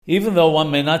Even though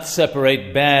one may not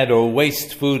separate bad or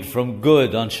waste food from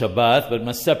good on Shabbat, but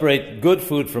must separate good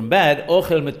food from bad,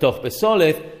 ochel mitoch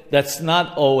besoleth, that's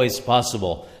not always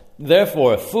possible.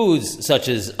 Therefore, foods such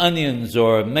as onions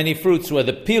or many fruits where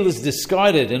the peel is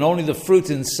discarded and only the fruit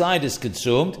inside is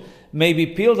consumed may be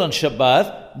peeled on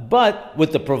Shabbat, but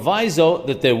with the proviso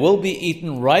that they will be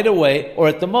eaten right away or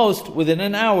at the most within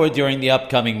an hour during the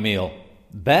upcoming meal.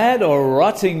 Bad or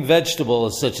rotting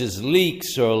vegetables such as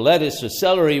leeks or lettuce or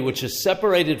celery, which are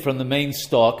separated from the main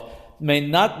stalk, may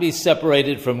not be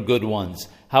separated from good ones.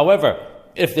 However,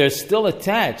 if they're still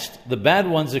attached, the bad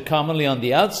ones are commonly on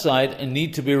the outside and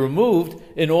need to be removed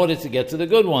in order to get to the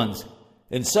good ones.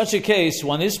 In such a case,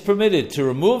 one is permitted to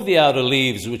remove the outer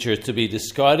leaves which are to be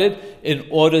discarded in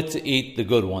order to eat the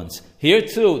good ones. Here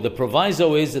too, the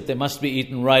proviso is that they must be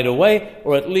eaten right away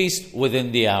or at least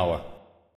within the hour.